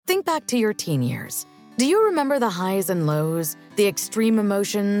Think back to your teen years. Do you remember the highs and lows, the extreme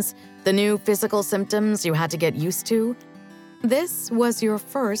emotions, the new physical symptoms you had to get used to? This was your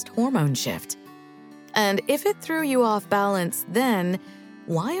first hormone shift. And if it threw you off balance then,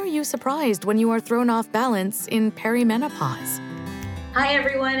 why are you surprised when you are thrown off balance in perimenopause? Hi,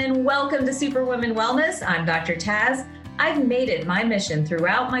 everyone, and welcome to Superwoman Wellness. I'm Dr. Taz. I've made it my mission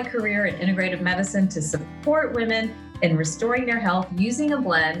throughout my career in integrative medicine to support women in restoring their health using a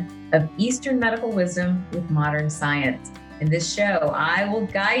blend of Eastern medical wisdom with modern science. In this show, I will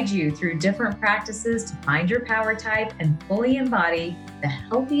guide you through different practices to find your power type and fully embody the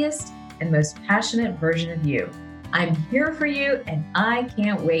healthiest and most passionate version of you. I'm here for you, and I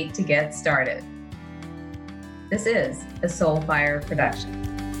can't wait to get started. This is a Soulfire production.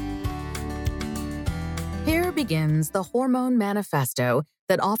 Here begins the Hormone Manifesto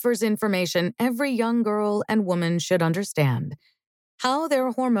that offers information every young girl and woman should understand, how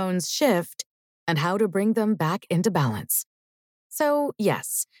their hormones shift and how to bring them back into balance. So,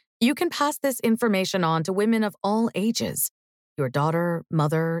 yes, you can pass this information on to women of all ages, your daughter,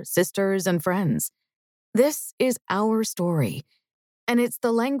 mother, sisters, and friends. This is our story, and it's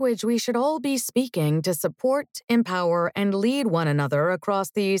the language we should all be speaking to support, empower, and lead one another across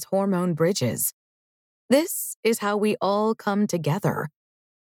these hormone bridges. This is how we all come together.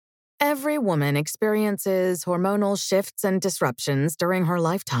 Every woman experiences hormonal shifts and disruptions during her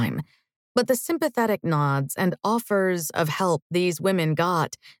lifetime, but the sympathetic nods and offers of help these women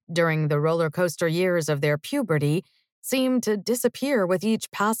got during the roller coaster years of their puberty seem to disappear with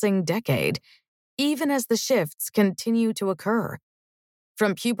each passing decade, even as the shifts continue to occur.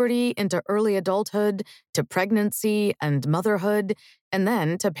 From puberty into early adulthood, to pregnancy and motherhood, and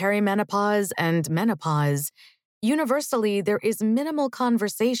then to perimenopause and menopause, universally there is minimal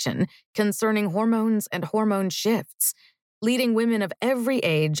conversation concerning hormones and hormone shifts, leading women of every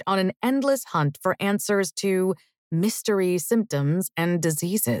age on an endless hunt for answers to mystery symptoms and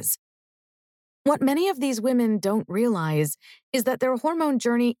diseases. What many of these women don't realize is that their hormone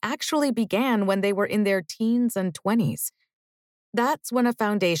journey actually began when they were in their teens and 20s. That's when a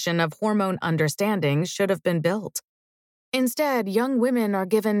foundation of hormone understanding should have been built. Instead, young women are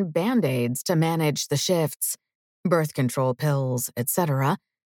given Band-Aids to manage the shifts, birth control pills, etc.,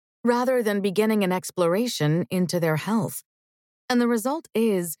 rather than beginning an exploration into their health. And the result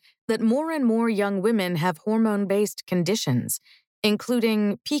is that more and more young women have hormone-based conditions,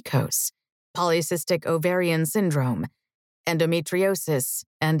 including PCOS, polycystic ovarian syndrome, endometriosis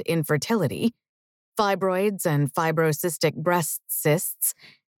and infertility, fibroids and fibrocystic breast cysts,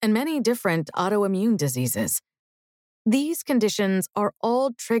 and many different autoimmune diseases. These conditions are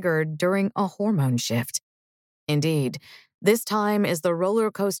all triggered during a hormone shift. Indeed, this time is the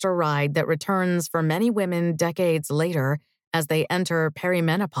roller coaster ride that returns for many women decades later as they enter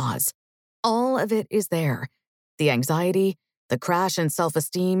perimenopause. All of it is there: the anxiety, the crash in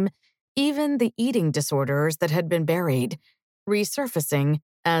self-esteem, even the eating disorders that had been buried, resurfacing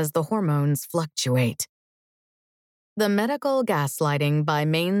as the hormones fluctuate. The medical gaslighting by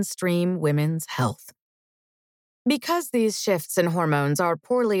mainstream women's health. Because these shifts in hormones are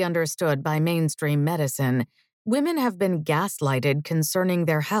poorly understood by mainstream medicine, women have been gaslighted concerning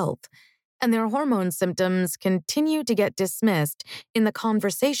their health, and their hormone symptoms continue to get dismissed in the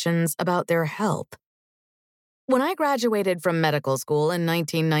conversations about their health. When I graduated from medical school in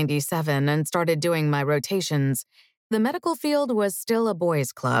 1997 and started doing my rotations, the medical field was still a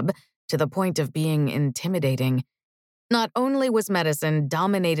boys' club, to the point of being intimidating. Not only was medicine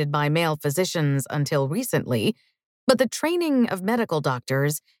dominated by male physicians until recently, but the training of medical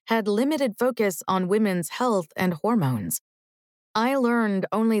doctors had limited focus on women's health and hormones. I learned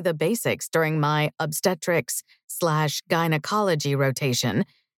only the basics during my obstetrics/gynecology rotation,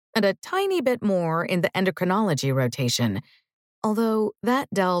 and a tiny bit more in the endocrinology rotation, although that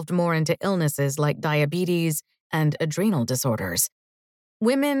delved more into illnesses like diabetes and adrenal disorders.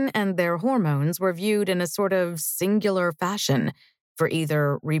 Women and their hormones were viewed in a sort of singular fashion for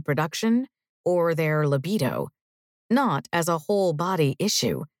either reproduction or their libido, not as a whole body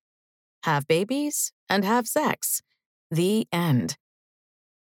issue. Have babies and have sex. The end.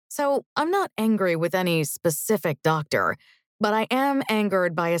 So I'm not angry with any specific doctor, but I am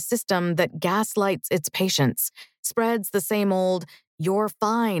angered by a system that gaslights its patients, spreads the same old "you're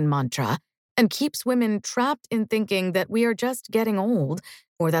fine" mantra, and keeps women trapped in thinking that we are just getting old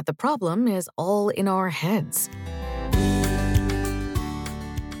or that the problem is all in our heads.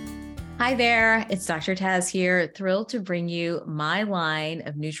 Hi there, it's Dr. Taz here, thrilled to bring you my line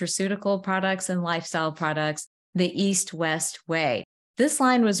of nutraceutical products and lifestyle products, the East-West way. This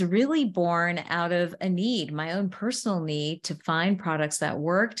line was really born out of a need, my own personal need to find products that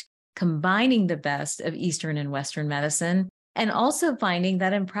worked, combining the best of Eastern and Western medicine, and also finding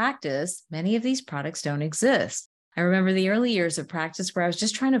that in practice, many of these products don't exist. I remember the early years of practice where I was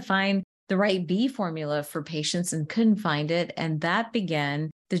just trying to find the right B formula for patients and couldn't find it. And that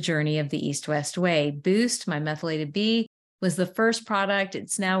began the journey of the East West Way. Boost, my methylated B, was the first product.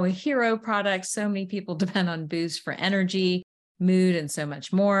 It's now a hero product. So many people depend on Boost for energy, mood, and so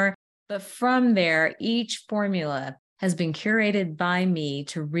much more. But from there, each formula has been curated by me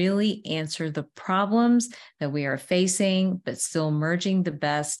to really answer the problems that we are facing, but still merging the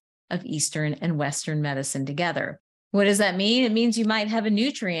best of Eastern and Western medicine together. What does that mean? It means you might have a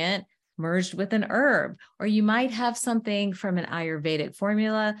nutrient merged with an herb, or you might have something from an Ayurvedic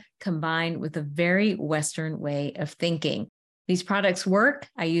formula combined with a very Western way of thinking. These products work.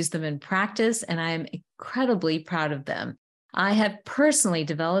 I use them in practice, and I am incredibly proud of them. I have personally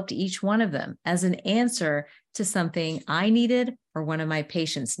developed each one of them as an answer to something I needed or one of my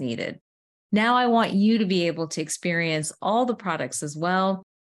patients needed. Now I want you to be able to experience all the products as well.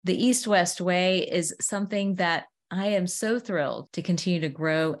 The East West Way is something that I am so thrilled to continue to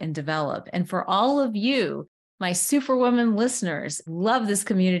grow and develop. And for all of you, my Superwoman listeners, love this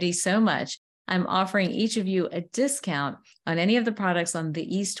community so much. I'm offering each of you a discount on any of the products on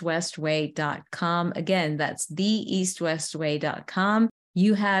theeastwestway.com. Again, that's theeastwestway.com.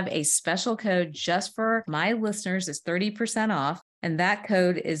 You have a special code just for my listeners. It's 30% off. And that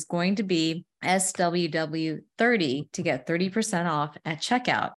code is going to be SWW30 to get 30% off at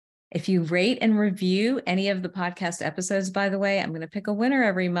checkout. If you rate and review any of the podcast episodes, by the way, I'm going to pick a winner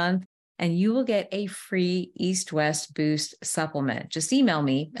every month, and you will get a free East West Boost supplement. Just email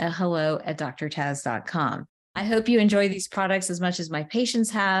me at hello@drtaz.com. I hope you enjoy these products as much as my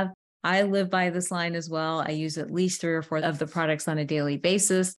patients have. I live by this line as well. I use at least 3 or 4 of the products on a daily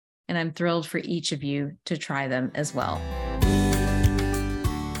basis, and I'm thrilled for each of you to try them as well.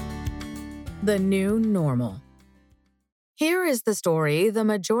 The new normal. Here is the story the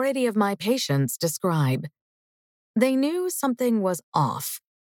majority of my patients describe. They knew something was off,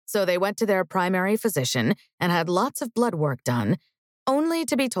 so they went to their primary physician and had lots of blood work done, only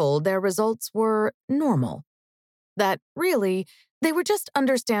to be told their results were normal. That really, they were just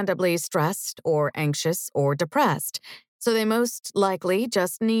understandably stressed or anxious or depressed, so they most likely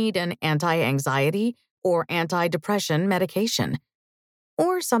just need an anti-anxiety or anti-depression medication,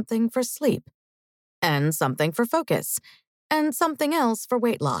 or something for sleep, and something for focus, and something else for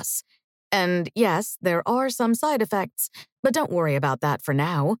weight loss. And yes, there are some side effects, but don't worry about that for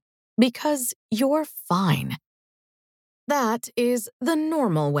now, because you're fine. That is the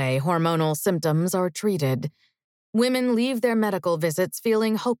normal way hormonal symptoms are treated. Women leave their medical visits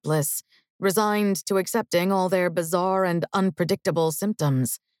feeling hopeless, resigned to accepting all their bizarre and unpredictable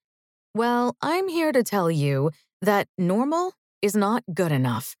symptoms. Well, I'm here to tell you that normal is not good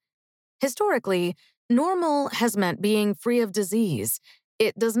enough. Historically, normal has meant being free of disease.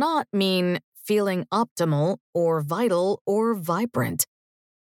 It does not mean feeling optimal or vital or vibrant.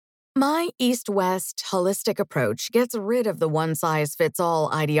 My East-West holistic approach gets rid of the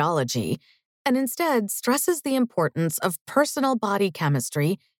one-size-fits-all ideology and instead stresses the importance of personal body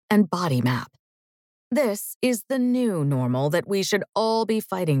chemistry and body map. This is the new normal that we should all be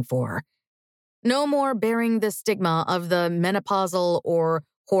fighting for. No more bearing the stigma of the menopausal or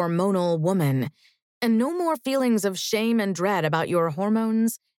hormonal woman, and no more feelings of shame and dread about your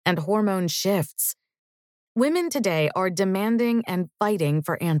hormones and hormone shifts. Women today are demanding and fighting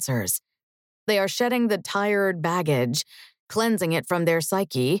for answers. They are shedding the tired baggage, cleansing it from their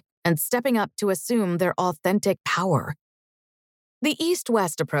psyche, and stepping up to assume their authentic power. The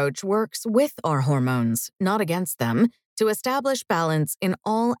East-West approach works with our hormones, not against them, to establish balance in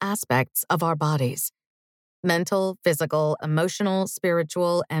all aspects of our bodies: mental, physical, emotional,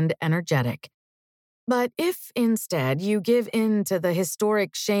 spiritual, and energetic. But if instead you give in to the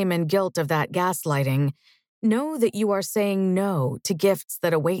historic shame and guilt of that gaslighting, know that you are saying no to gifts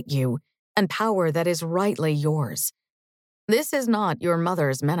that await you and power that is rightly yours. This is not your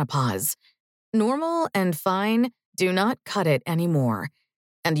mother's menopause. Normal and fine do not cut it anymore,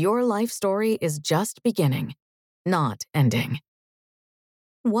 and your life story is just beginning, not ending.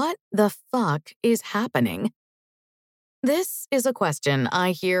 What the fuck is happening? This is a question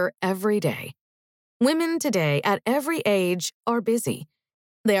I hear every day. Women today at every age are busy.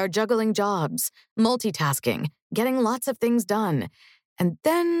 They are juggling jobs, multitasking, getting lots of things done, and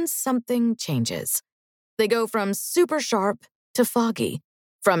then something changes. They go from super sharp to foggy,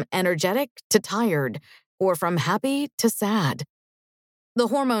 from energetic to tired, or from happy to sad. The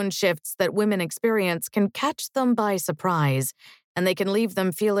hormone shifts that women experience can catch them by surprise, and they can leave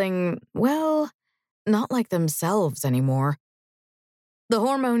them feeling, well, not like themselves anymore. The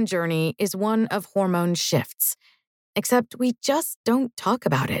hormone journey is one of hormone shifts, except we just don't talk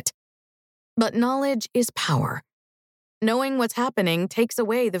about it. But knowledge is power. Knowing what's happening takes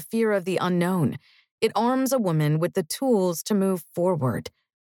away the fear of the unknown. It arms a woman with the tools to move forward.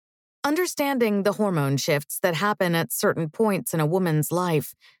 Understanding the hormone shifts that happen at certain points in a woman's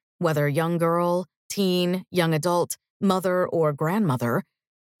life, whether young girl, teen, young adult, mother, or grandmother,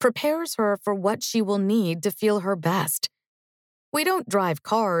 prepares her for what she will need to feel her best. We don't drive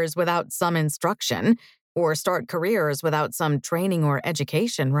cars without some instruction, or start careers without some training or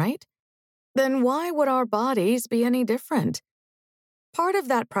education, right? Then why would our bodies be any different? Part of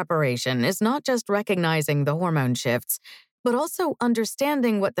that preparation is not just recognizing the hormone shifts, but also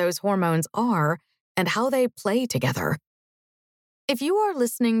understanding what those hormones are and how they play together. If you are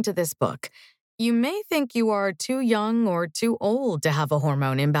listening to this book, you may think you are too young or too old to have a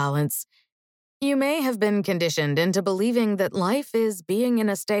hormone imbalance. You may have been conditioned into believing that life is being in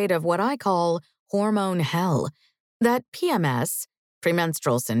a state of what I call hormone hell, that PMS,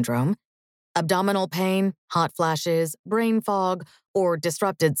 premenstrual syndrome, abdominal pain, hot flashes, brain fog, or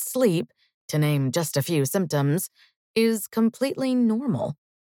disrupted sleep, to name just a few symptoms, is completely normal.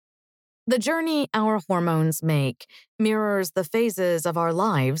 The journey our hormones make mirrors the phases of our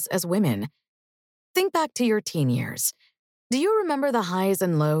lives as women. Think back to your teen years. Do you remember the highs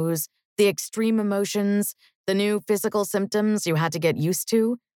and lows, the extreme emotions, the new physical symptoms you had to get used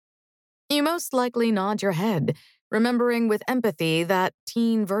to? You most likely nod your head, remembering with empathy that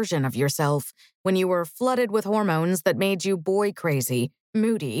teen version of yourself when you were flooded with hormones that made you boy crazy,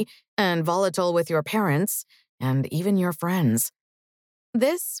 moody, and volatile with your parents and even your friends.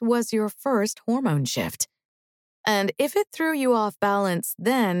 This was your first hormone shift. And if it threw you off balance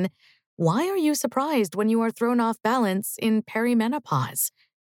then, why are you surprised when you are thrown off balance in perimenopause?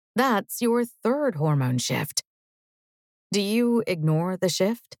 That's your third hormone shift. Do you ignore the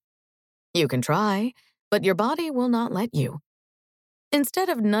shift? You can try, but your body will not let you. Instead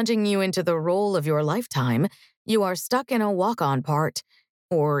of nudging you into the role of your lifetime, you are stuck in a walk-on part,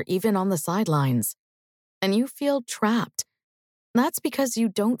 or even on the sidelines, and you feel trapped. That's because you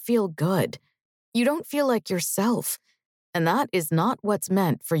don't feel good. You don't feel like yourself, and that is not what's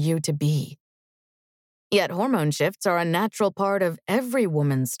meant for you to be. Yet hormone shifts are a natural part of every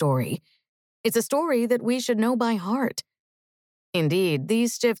woman's story. It's a story that we should know by heart. Indeed,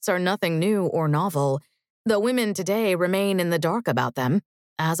 these shifts are nothing new or novel, though women today remain in the dark about them,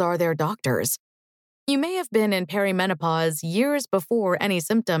 as are their doctors. You may have been in perimenopause years before any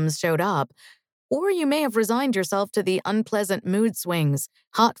symptoms showed up, or you may have resigned yourself to the unpleasant mood swings,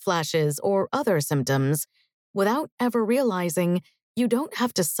 hot flashes, or other symptoms, without ever realizing you don't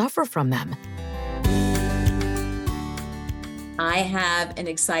have to suffer from them. I have an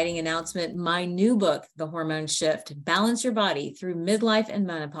exciting announcement. My new book, The Hormone Shift, Balance Your Body Through Midlife and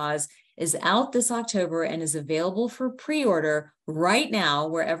Menopause, is out this October and is available for pre-order right now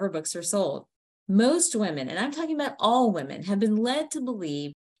wherever books are sold. Most women, and I'm talking about all women, have been led to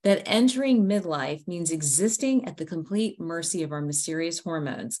believe that entering midlife means existing at the complete mercy of our mysterious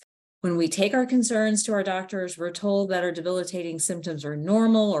hormones. When we take our concerns to our doctors, we're told that our debilitating symptoms are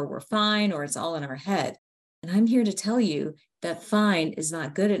normal, or we're fine, or it's all in our head. And I'm here to tell you that fine is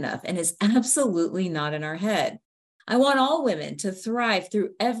not good enough and is absolutely not in our head. I want all women to thrive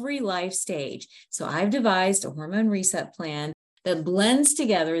through every life stage. So I've devised a hormone reset plan that blends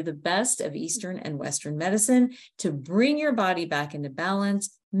together the best of Eastern and Western medicine to bring your body back into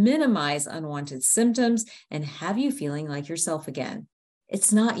balance, minimize unwanted symptoms, and have you feeling like yourself again.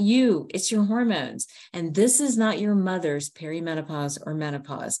 It's not you, it's your hormones. And this is not your mother's perimenopause or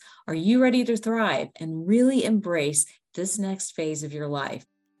menopause. Are you ready to thrive and really embrace this next phase of your life?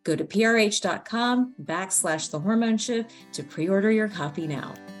 Go to prh.com/thehormoneshift to pre-order your copy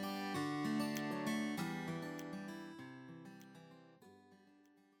now.